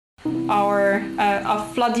our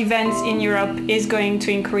of flood events in Europe is going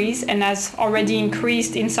to increase and has already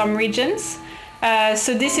increased in some regions.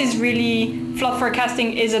 So this is really, flood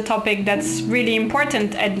forecasting is a topic that's really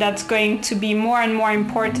important and that's going to be more and more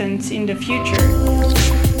important in the future.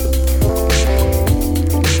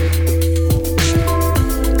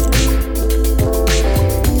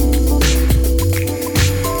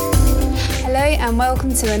 And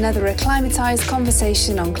welcome to another acclimatized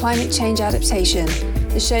conversation on climate change adaptation,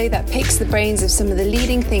 the show that picks the brains of some of the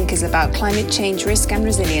leading thinkers about climate change risk and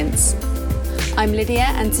resilience. I'm Lydia,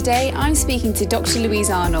 and today I'm speaking to Dr Louise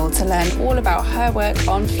Arnal to learn all about her work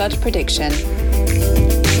on flood prediction.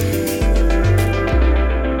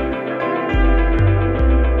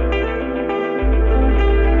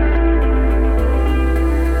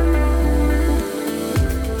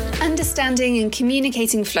 Understanding and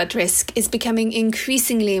communicating flood risk is becoming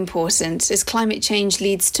increasingly important as climate change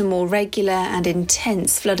leads to more regular and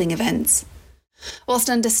intense flooding events. Whilst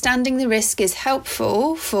understanding the risk is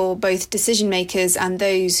helpful for both decision makers and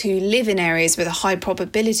those who live in areas with a high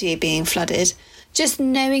probability of being flooded, just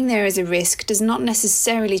knowing there is a risk does not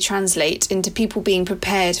necessarily translate into people being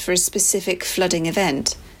prepared for a specific flooding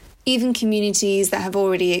event. Even communities that have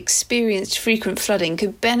already experienced frequent flooding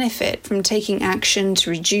could benefit from taking action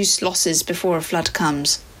to reduce losses before a flood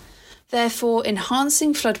comes. Therefore,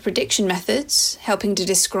 enhancing flood prediction methods, helping to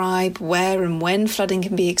describe where and when flooding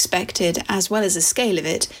can be expected, as well as the scale of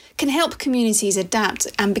it, can help communities adapt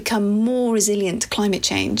and become more resilient to climate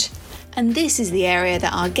change. And this is the area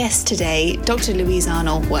that our guest today, Dr Louise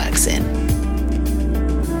Arnal, works in.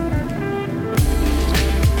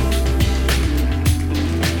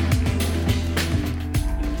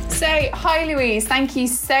 So, hi Louise, thank you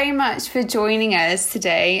so much for joining us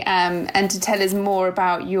today and to tell us more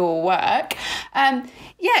about your work.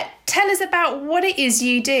 Tell us about what it is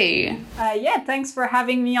you do. Thanks for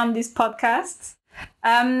having me on this podcast.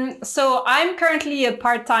 So I'm currently a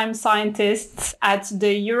part-time scientist at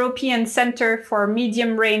the European Centre for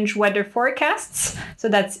Medium Range Weather Forecasts. So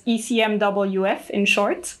that's ECMWF in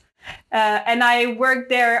short. And I work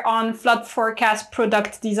there on flood forecast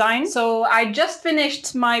product design. So I just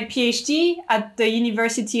finished my PhD at the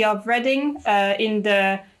University of Reading in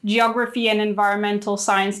the Geography and Environmental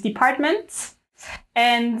Science department.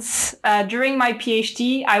 And during my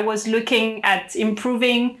PhD, I was looking at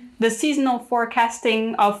improving the seasonal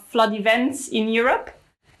forecasting of flood events in Europe.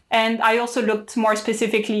 And I also looked more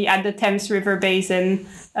specifically at the Thames River Basin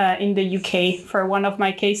in the UK for one of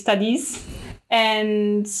my case studies.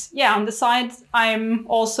 And on the side, I'm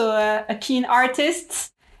also a keen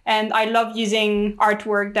artist, and I love using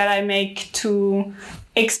artwork that I make to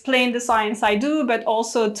explain the science I do, but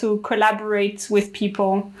also to collaborate with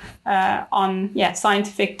people on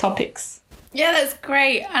scientific topics. Yeah, that's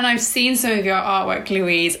great. And I've seen some of your artwork,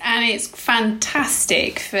 Louise, and it's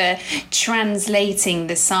fantastic for translating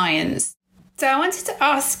the science. So I wanted to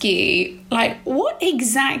ask you, what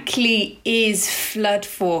exactly is flood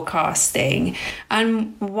forecasting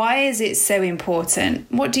and why is it so important?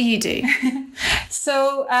 What do you do?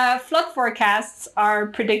 So flood forecasts are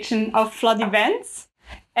prediction of flood events.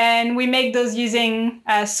 And we make those using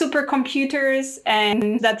supercomputers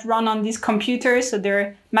and that run on these computers. So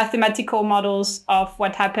they're mathematical models of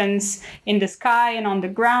what happens in the sky and on the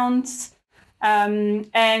ground.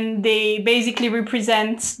 And they basically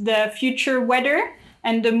represent the future weather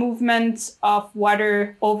and the movement of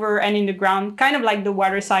water over and in the ground, kind of like the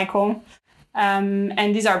water cycle.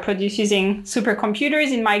 And these are produced using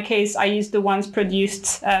supercomputers. In my case, I use the ones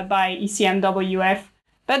produced by ECMWF,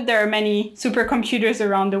 but there are many supercomputers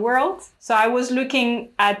around the world. So I was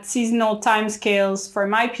looking at seasonal timescales for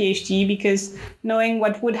my PhD because knowing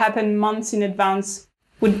what would happen months in advance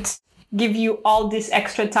would give you all this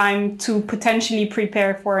extra time to potentially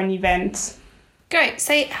prepare for an event. Great.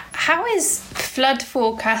 So how is flood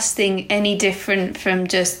forecasting any different from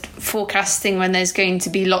just forecasting when there's going to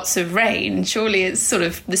be lots of rain? Surely it's sort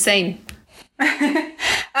of the same.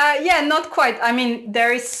 Not quite. I mean,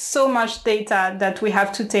 there is so much data that we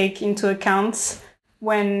have to take into account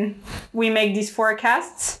when we make these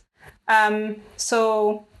forecasts. Let's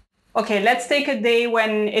take a day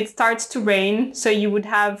when it starts to rain. So you would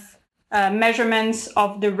have measurements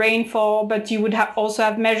of the rainfall, but you would also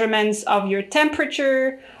have measurements of your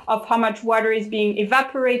temperature, of how much water is being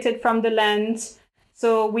evaporated from the land.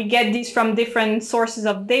 So we get these from different sources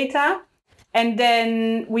of data. And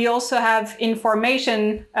then we also have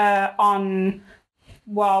information on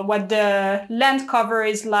what the land cover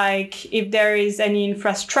is like, if there is any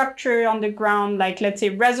infrastructure on the ground, like let's say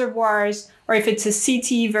reservoirs, or if it's a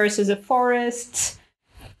city versus a forest.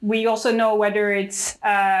 we also know whether it's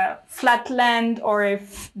flat land or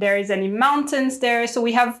if there is any mountains there. So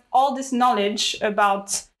we have all this knowledge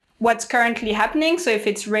about what's currently happening. So if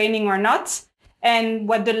it's raining or not, and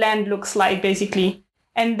what the land looks like, basically.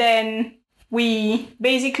 And then we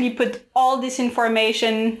basically put all this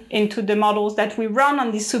information into the models that we run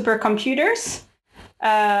on these supercomputers.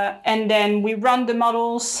 And then we run the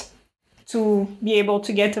models to be able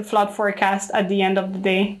to get a flood forecast at the end of the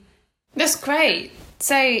day. That's great.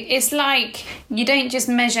 So it's like you don't just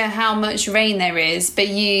measure how much rain there is, but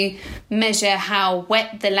you measure how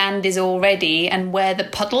wet the land is already and where the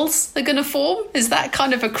puddles are going to form. Is that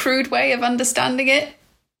kind of a crude way of understanding it?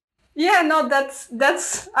 Yeah, no, that's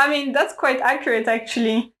quite accurate,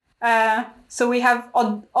 actually. So we have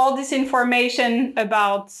all this information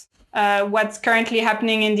about what's currently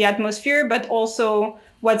happening in the atmosphere, but also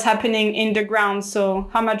what's happening in the ground. So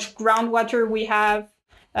how much groundwater we have,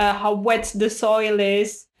 how wet the soil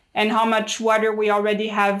is, and how much water we already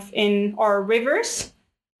have in our rivers.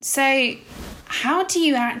 So how do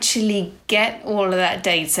you actually get all of that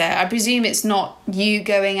data? I presume it's not you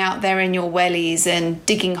going out there in your wellies and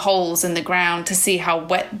digging holes in the ground to see how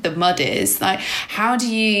wet the mud is. Like, how do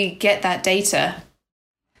you get that data?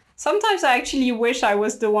 Sometimes I actually wish I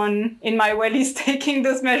was the one in my wellies taking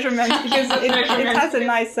those measurements, because it has a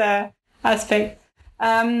nice aspect.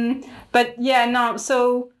 But yeah, no,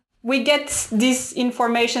 so we get these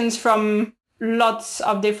informations from lots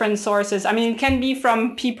of different sources. I mean, it can be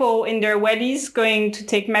from people in their wellies going to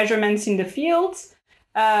take measurements in the field,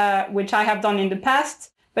 which I have done in the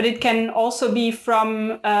past, but it can also be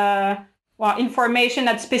from information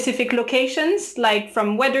at specific locations, like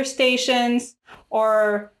from weather stations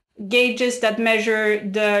or gauges that measure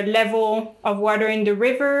the level of water in the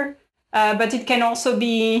river. But it can also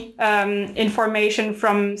be information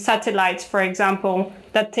from satellites, for example,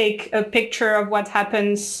 that take a picture of what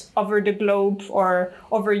happens over the globe or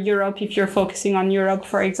over Europe, if you're focusing on Europe,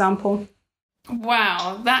 for example.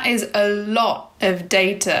 Wow, that is a lot of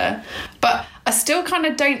data. But I still kind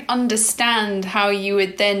of don't understand how you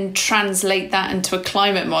would then translate that into a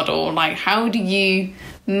climate model. Like, how do you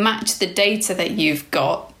match the data that you've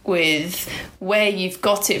got with where you've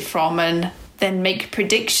got it from and then make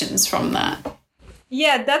predictions from that?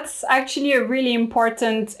 Yeah, that's actually a really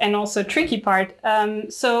important and also tricky part.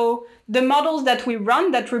 So the models that we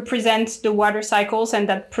run that represent the water cycles and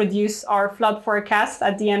that produce our flood forecast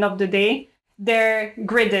at the end of the day, they're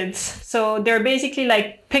gridded. So they're basically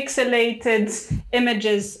like pixelated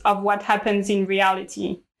images of what happens in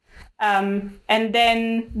reality. And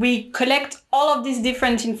then we collect all of this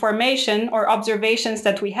different information or observations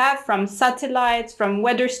that we have from satellites, from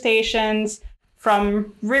weather stations,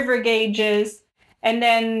 from river gauges. And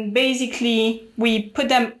then basically we put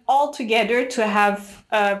them all together to have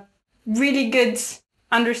a really good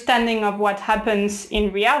understanding of what happens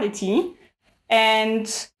in reality.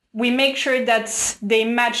 And we make sure that they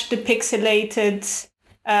match the pixelated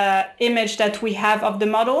image that we have of the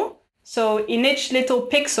model. So in each little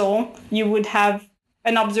pixel, you would have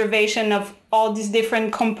an observation of all these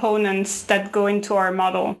different components that go into our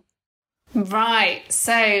model. Right.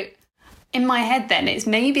 So in my head then, it's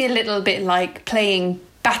maybe a little bit like playing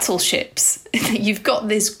battleships. You've got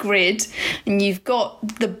this grid and you've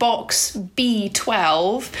got the box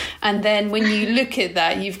B12. And then when you look at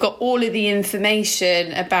that, you've got all of the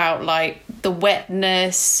information about like the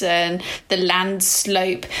wetness and the land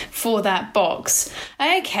slope for that box.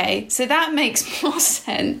 Okay, so that makes more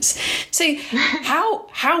sense. So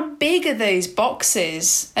how big are those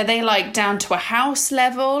boxes? Are they like down to a house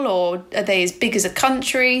level, or are they as big as a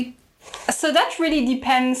country? So that really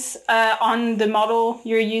depends on the model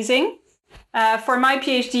you're using. For my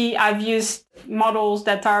PhD, I've used models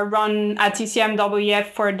that are run at ECMWF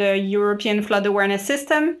for the European Flood Awareness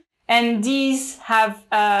System. And these have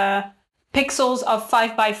pixels of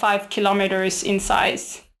 5 by 5 kilometers in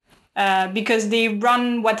size because they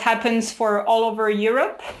run what happens for all over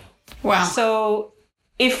Europe. Wow. So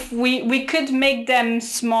if we could make them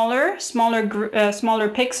smaller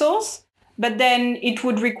pixels, but then it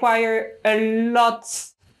would require a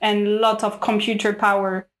lot of computer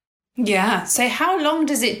power. Yeah. So how long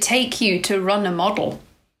does it take you to run a model?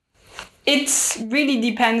 It really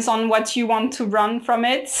depends on what you want to run from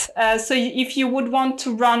it. So if you would want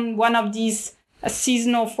to run one of these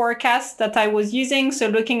seasonal forecasts that I was using, so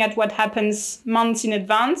looking at what happens months in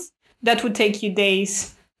advance, that would take you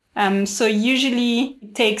days. So usually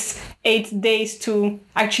it takes 8 days to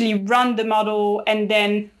actually run the model and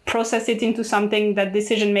then process it into something that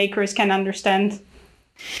decision makers can understand.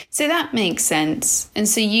 So that makes sense. And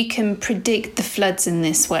so you can predict the floods in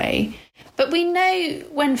this way. But we know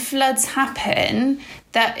when floods happen,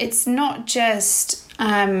 that it's not just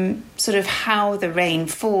sort of how the rain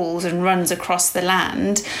falls and runs across the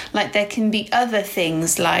land. Like there can be other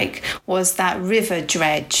things like, was that river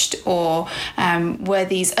dredged, or were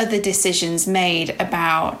these other decisions made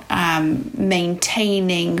about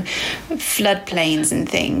maintaining floodplains and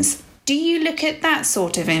things? Do you look at that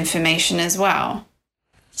sort of information as well?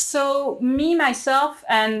 So me, myself,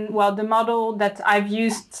 and the model that I've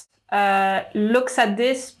used looks at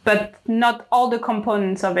this, but not all the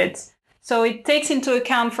components of it. So it takes into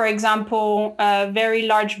account, for example, very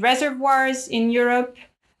large reservoirs in Europe.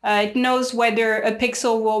 It knows whether a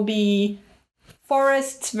pixel will be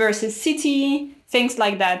forest versus city, things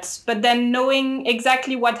like that. But then knowing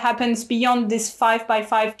exactly what happens beyond this 5 by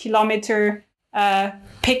 5 kilometer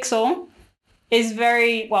pixel is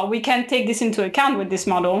we can't take this into account with this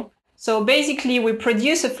model. So basically, we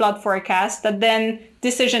produce a flood forecast that then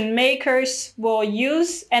decision makers will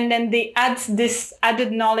use, and then they add this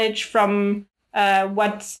added knowledge from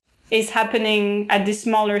what is happening at the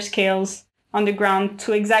smaller scales on the ground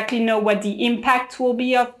to exactly know what the impact will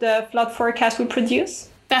be of the flood forecast we produce.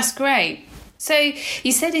 That's great. So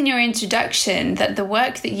you said in your introduction that the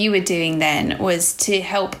work that you were doing then was to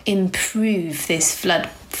help improve this flood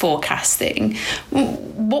forecasting.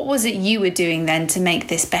 What was it you were doing then to make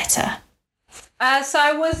this better? So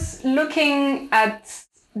I was looking at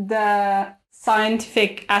the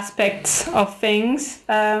scientific aspects of things,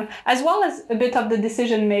 as well as a bit of the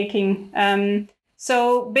decision making.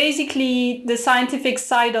 So basically, the scientific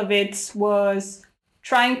side of it was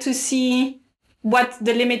trying to see what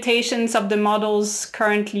the limitations of the models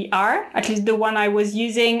currently are, at least the one I was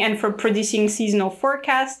using, and for producing seasonal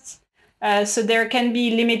forecasts. So there can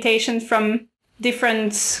be limitations from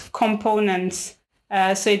different components.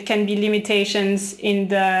 So it can be limitations in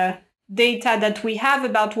the data that we have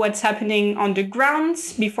about what's happening on the ground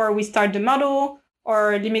before we start the model,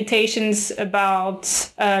 or limitations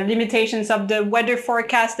about limitations of the weather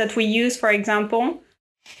forecast that we use, for example.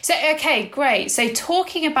 So, okay, great. So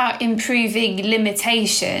talking about improving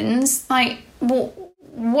limitations, like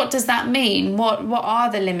what does that mean? What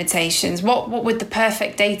are the limitations? What would the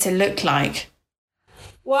perfect data look like?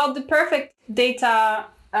 Well, the perfect data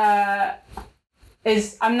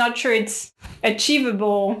I'm not sure it's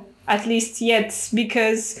achievable, at least yet,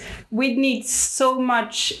 because we'd need so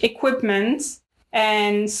much equipment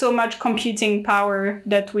and so much computing power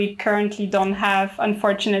that we currently don't have,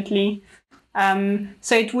 unfortunately.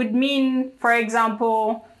 So it would mean, for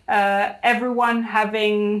example, everyone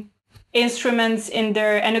having instruments and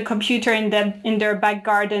a computer in their back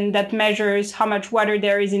garden that measures how much water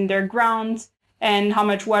there is in their ground and how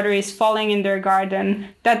much water is falling in their garden.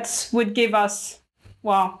 That would give us,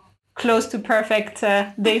 close to perfect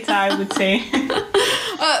data, I would say.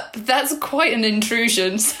 That's quite an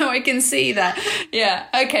intrusion, so I can see that. Yeah,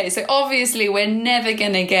 okay, so obviously we're never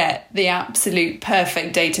going to get the absolute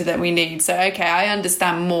perfect data that we need. So, okay, I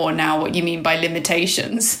understand more now what you mean by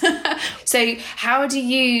limitations. So how do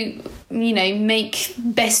you make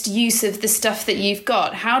best use of the stuff that you've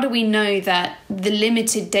got? How do we know that the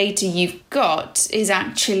limited data you've got is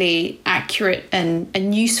actually accurate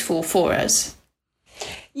and useful for us?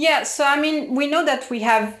 Yeah, so we know that we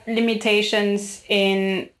have limitations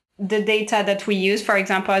in the data that we use, for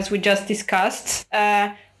example, as we just discussed.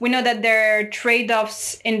 We know that there are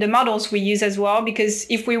trade-offs in the models we use as well, because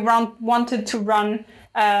if we wanted to run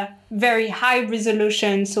very high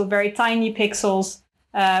resolution, so very tiny pixels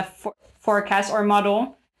forecast or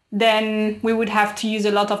model, then we would have to use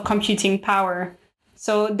a lot of computing power.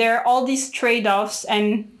 So there are all these trade-offs,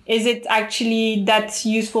 and is it actually that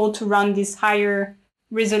useful to run this higher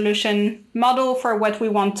resolution model for what we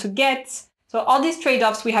want to get? So all these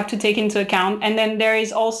trade-offs we have to take into account. And then there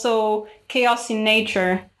is also chaos in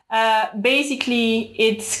nature. Basically,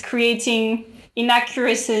 it's creating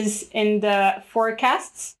inaccuracies in the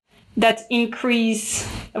forecasts that increase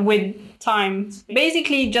with time.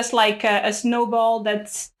 Basically, just like a snowball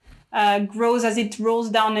that grows as it rolls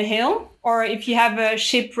down a hill, or if you have a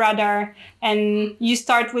ship radar and you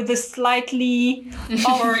start with a slightly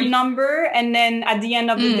lower number, and then at the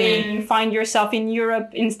end of the day, you find yourself in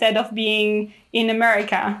Europe instead of being in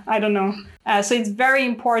America. I don't know. So it's very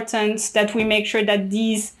important that we make sure that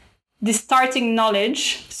the starting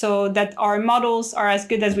knowledge, so that our models are as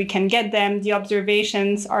good as we can get them, the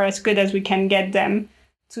observations are as good as we can get them,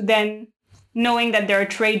 to then knowing that there are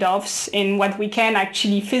trade-offs in what we can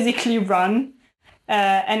actually physically run,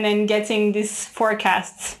 and then getting these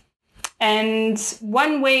forecasts. And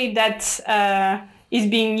one way that is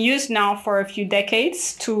being used now for a few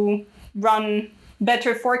decades to run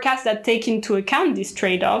better forecasts that take into account these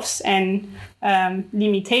trade-offs and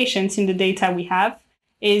limitations in the data we have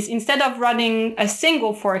is instead of running a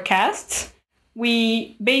single forecast,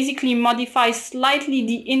 we basically modify slightly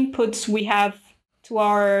the inputs we have to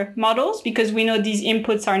our models because we know these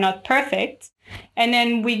inputs are not perfect. And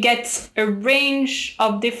then we get a range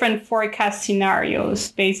of different forecast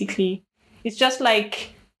scenarios, basically. It's just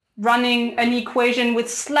like running an equation with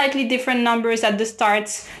slightly different numbers at the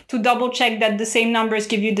start to double check that the same numbers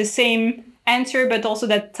give you the same answer, but also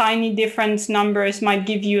that tiny different numbers might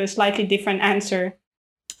give you a slightly different answer.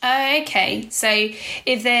 Okay, so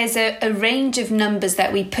if there's a range of numbers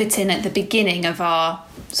that we put in at the beginning of our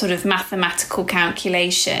sort of mathematical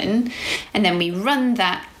calculation, and then we run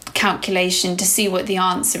that calculation to see what the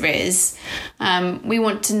answer is, we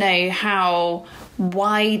want to know how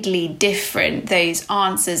widely different those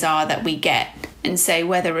answers are that we get. And so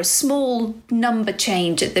whether a small number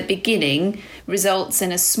change at the beginning results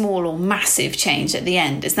in a small or massive change at the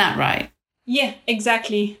end. Is that right? Yeah,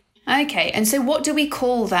 exactly. Okay, and so what do we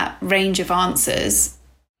call that range of answers?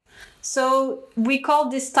 So we call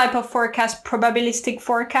this type of forecast probabilistic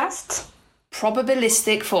forecast.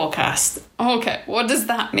 Probabilistic forecast. Okay, what does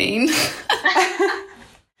that mean?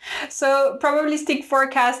 So probabilistic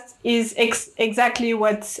forecast is exactly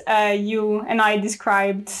what you and I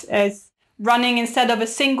described as running instead of a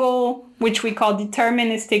single, which we call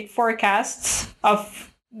deterministic forecasts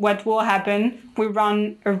of what will happen. We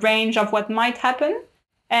run a range of what might happen.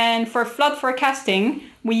 And for flood forecasting,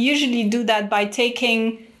 we usually do that by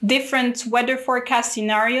taking different weather forecast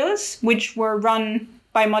scenarios, which were run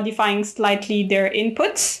by modifying slightly their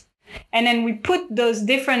inputs. And then we put those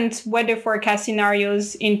different weather forecast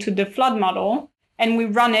scenarios into the flood model and we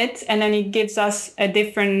run it. And then it gives us a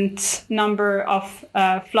different number of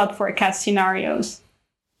flood forecast scenarios.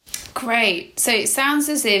 Great. So it sounds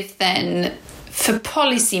as if then for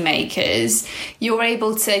policymakers, you're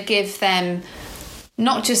able to give them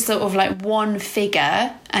not just sort of like one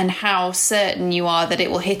figure and how certain you are that it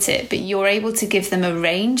will hit it, but you're able to give them a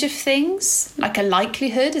range of things, like a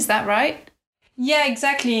likelihood. Is that right? Yeah,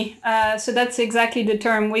 exactly. So that's exactly the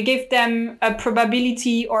term. We give them a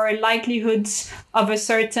probability or a likelihood of a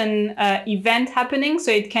certain event happening. So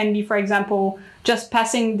it can be, for example, just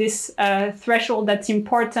passing this threshold that's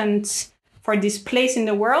important for this place in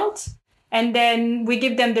the world. And then we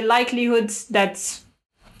give them the likelihood that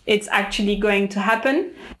it's actually going to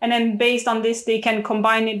happen. And then based on this, they can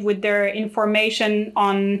combine it with their information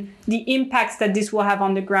on the impacts that this will have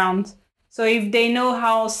on the ground. So if they know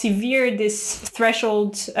how severe this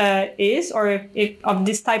threshold is, or if of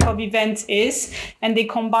this type of event is, and they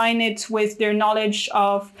combine it with their knowledge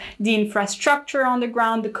of the infrastructure on the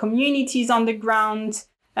ground, the communities on the ground,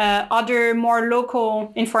 other more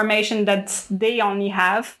local information that they only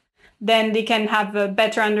have, then they can have a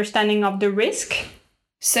better understanding of the risk.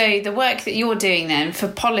 So the work that you're doing then for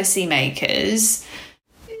policymakers,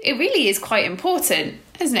 it really is quite important,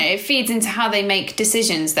 isn't it? It feeds into how they make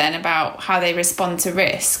decisions then about how they respond to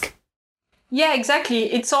risk. Yeah,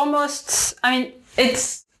 exactly. It's almost,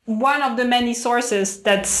 it's one of the many sources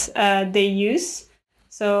that they use.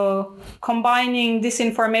 So combining this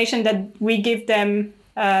information that we give them,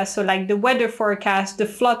 so like the weather forecast, the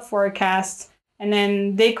flood forecast, and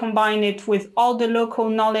then they combine it with all the local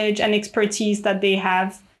knowledge and expertise that they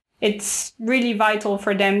have. It's really vital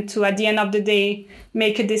for them to, at the end of the day,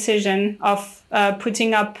 make a decision of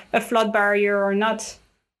putting up a flood barrier or not.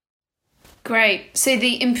 Great. So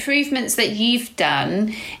the improvements that you've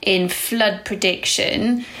done in flood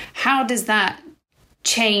prediction, how does that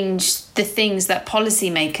change the things that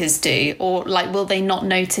policymakers do? Or will they not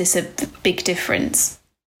notice a big difference?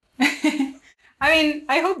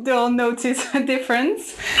 I hope they'll notice a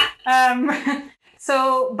difference.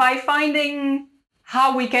 So by finding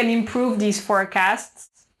how we can improve these forecasts,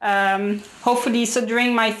 hopefully, so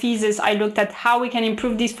during my thesis, I looked at how we can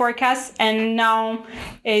improve these forecasts. And now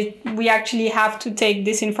we actually have to take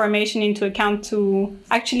this information into account to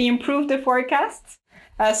actually improve the forecasts.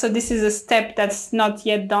 So this is a step that's not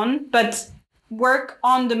yet done, but work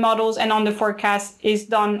on the models and on the forecast is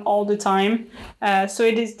done all the time. So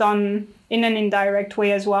it is done in an indirect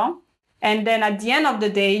way as well. And then at the end of the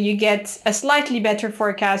day, you get a slightly better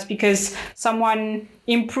forecast because someone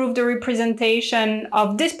improved the representation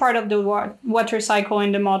of this part of the water cycle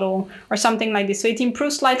in the model or something like this. So it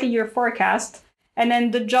improves slightly your forecast. And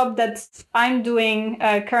then the job that I'm doing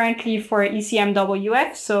currently for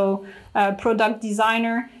ECMWF, so product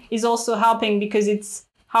designer, is also helping because it's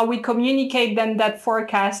how we communicate then that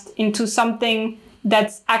forecast into something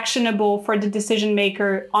that's actionable for the decision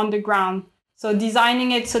maker on the ground. So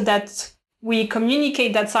designing it so that we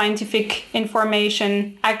communicate that scientific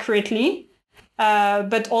information accurately,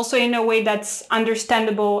 but also in a way that's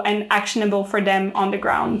understandable and actionable for them on the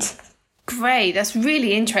ground. Great, that's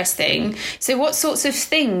really interesting. So what sorts of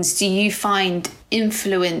things do you find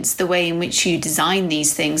influence the way in which you design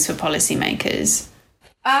these things for policymakers?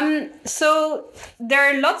 So there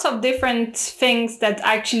are lots of different things that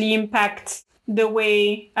actually impact the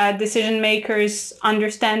way decision makers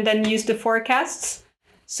understand and use the forecasts.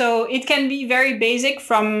 So it can be very basic,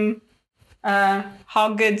 from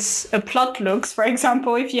how good a plot looks. For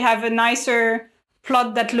example, if you have a nicer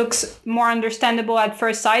plot that looks more understandable at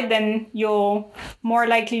first sight, then you'll more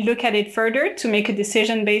likely look at it further to make a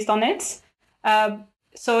decision based on it.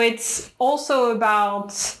 So it's also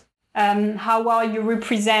about how well you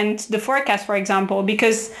represent the forecast, for example,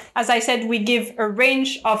 because as I said, we give a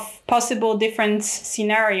range of possible different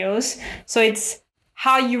scenarios. So it's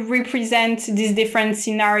how you represent these different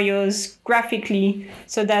scenarios graphically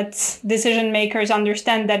so that decision makers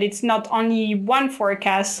understand that it's not only one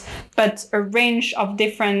forecast, but a range of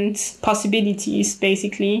different possibilities,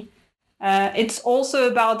 basically. It's also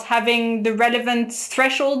about having the relevant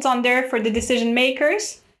thresholds on there for the decision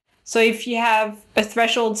makers. So if you have a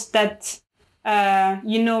threshold that,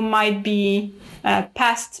 might be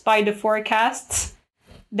passed by the forecasts,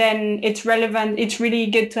 then it's relevant. It's really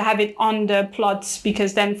good to have it on the plots,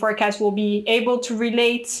 because then forecasts will be able to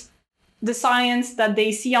relate the science that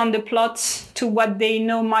they see on the plot to what they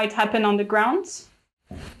know might happen on the ground.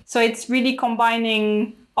 So it's really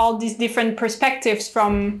combining all these different perspectives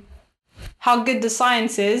from how good the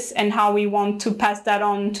science is and how we want to pass that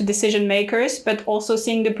on to decision makers, but also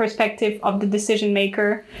seeing the perspective of the decision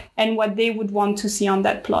maker and what they would want to see on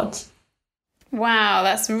that plot. Wow,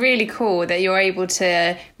 that's really cool that you're able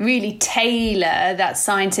to really tailor that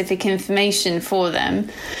scientific information for them.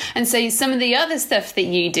 And so some of the other stuff that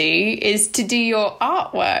you do is to do your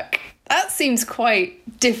artwork. That seems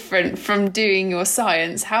quite different from doing your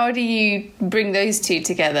science. How do you bring those two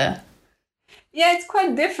together? Yeah, it's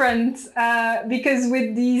quite different because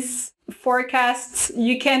with these forecasts,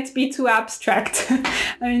 you can't be too abstract.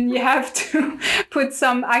 I mean, you have to put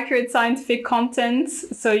some accurate scientific content,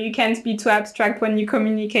 so you can't be too abstract when you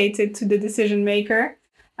communicate it to the decision maker.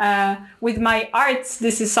 With my art,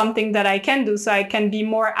 this is something that I can do, so I can be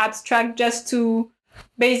more abstract just to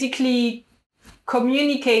basically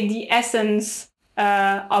communicate the essence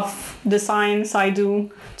of the science I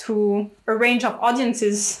do to a range of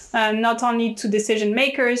audiences, not only to decision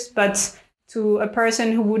makers, but to a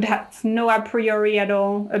person who would have no a priori at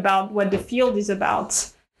all about what the field is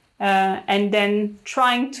about. And then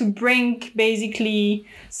trying to bring basically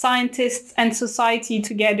scientists and society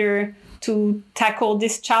together to tackle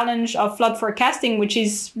this challenge of flood forecasting, which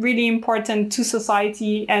is really important to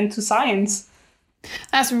society and to science.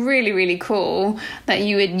 That's really, really cool that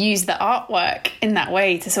you would use the artwork in that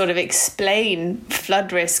way to sort of explain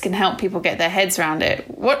flood risk and help people get their heads around it.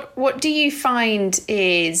 What do you find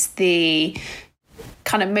is the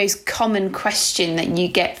kind of most common question that you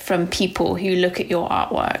get from people who look at your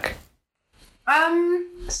artwork? I've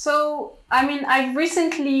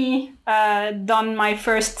recently done my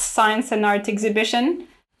first science and art exhibition,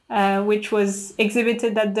 which was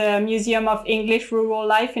exhibited at the Museum of English Rural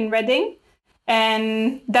Life in Reading.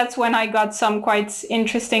 And that's when I got some quite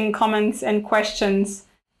interesting comments and questions.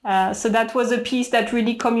 So that was a piece that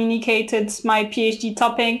really communicated my PhD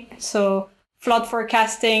topic. So flood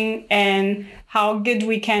forecasting and how good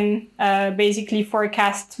we can basically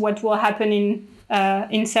forecast what will happen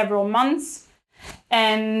in several months.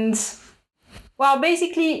 And well,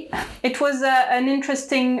 basically it was an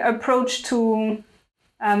interesting approach to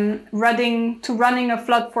running a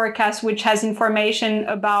flood forecast which has information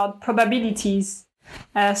about probabilities.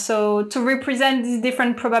 So to represent these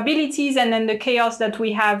different probabilities and then the chaos that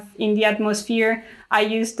we have in the atmosphere, I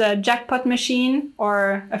used a jackpot machine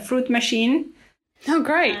or a fruit machine. Oh,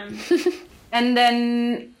 great. And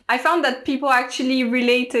then I found that people actually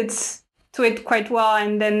related to it quite well,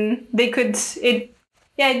 and then it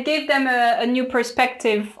gave them a new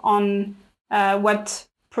perspective on what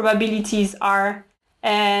probabilities are.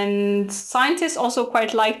 And scientists also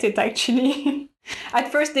quite liked it, actually.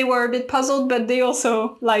 At first they were a bit puzzled, but they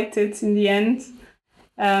also liked it in the end.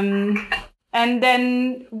 And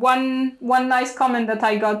then one nice comment that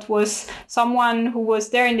I got was someone who was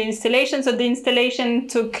there in the installation. So the installation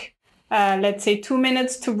took, let's say, 2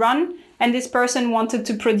 minutes to run. And this person wanted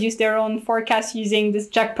to produce their own forecast using this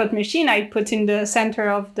jackpot machine I put in the center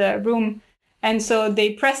of the room. And so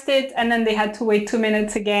they pressed it, and then they had to wait 2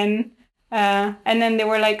 minutes again. And then they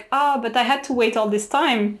were like, but I had to wait all this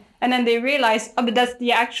time. And then they realized, but that's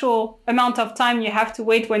the actual amount of time you have to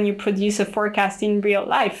wait when you produce a forecast in real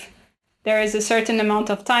life. there is a certain amount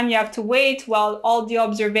of time you have to wait while all the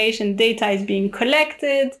observation data is being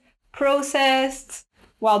collected, processed,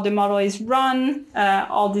 while the model is run,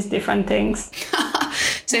 all these different things.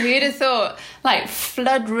 So who'd have thought, like,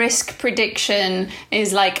 flood risk prediction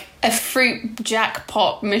is like a fruit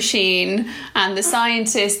jackpot machine, and the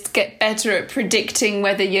scientists get better at predicting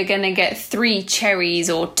whether you're going to get 3 cherries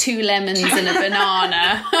or 2 lemons and a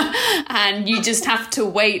banana, and you just have to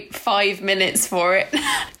wait 5 minutes for it.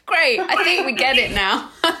 Great, I think we get it now.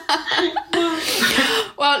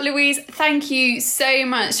 Well, Louise, thank you so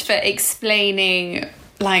much for explaining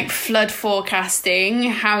like flood forecasting,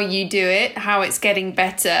 how you do it, how it's getting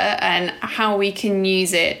better, and how we can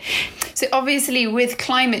use it. So obviously with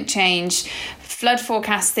climate change, flood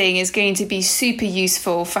forecasting is going to be super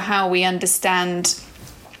useful for how we understand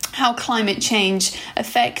how climate change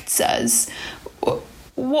affects us.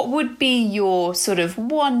 What would be your sort of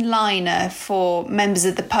one-liner for members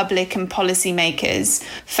of the public and policymakers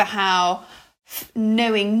for how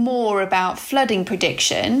knowing more about flooding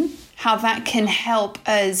prediction, how that can help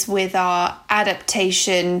us with our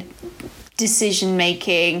adaptation, decision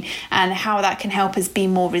making, and how that can help us be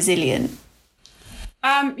more resilient?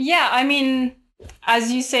 As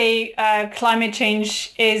you say, climate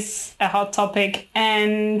change is a hot topic,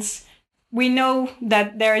 and we know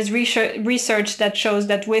that there is research that shows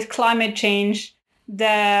that with climate change,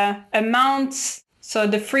 the amount, so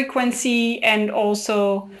the frequency and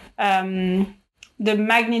also the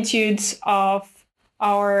magnitudes of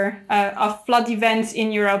flood events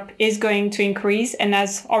in Europe is going to increase and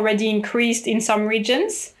has already increased in some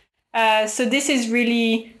regions. So this is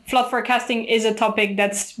really, flood forecasting is a topic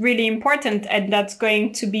that's really important and that's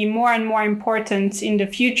going to be more and more important in the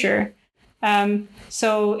future.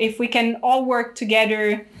 So if we can all work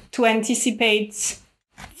together to anticipate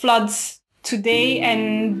floods today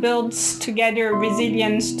and build together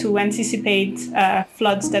resilience to anticipate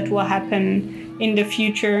floods that will happen in the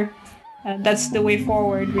future, that's the way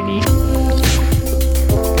forward, really.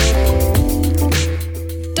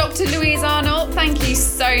 Dr. Louise Arnal, thank you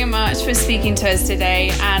so much for speaking to us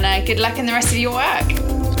today, and good luck in the rest of your work.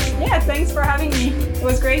 Yeah, thanks for having me. It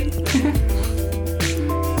was great.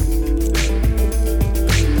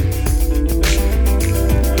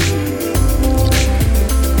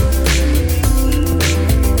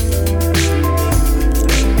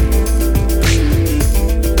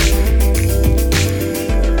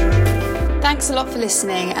 Thanks a lot for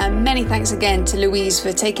listening, and many thanks again to Louise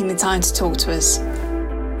for taking the time to talk to us.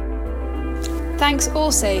 Thanks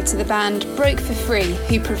also to the band Broke for Free,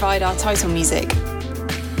 who provide our title music.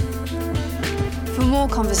 For more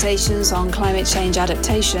conversations on climate change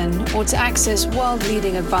adaptation, or to access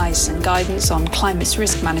world-leading advice and guidance on climate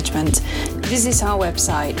risk management, visit our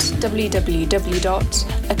website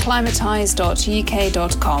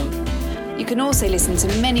www.acclimatise.uk.com. You can also listen to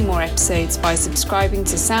many more episodes by subscribing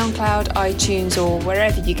to SoundCloud, iTunes, or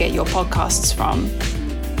wherever you get your podcasts from.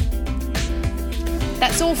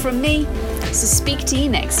 That's all from me, so speak to you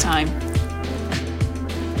next time.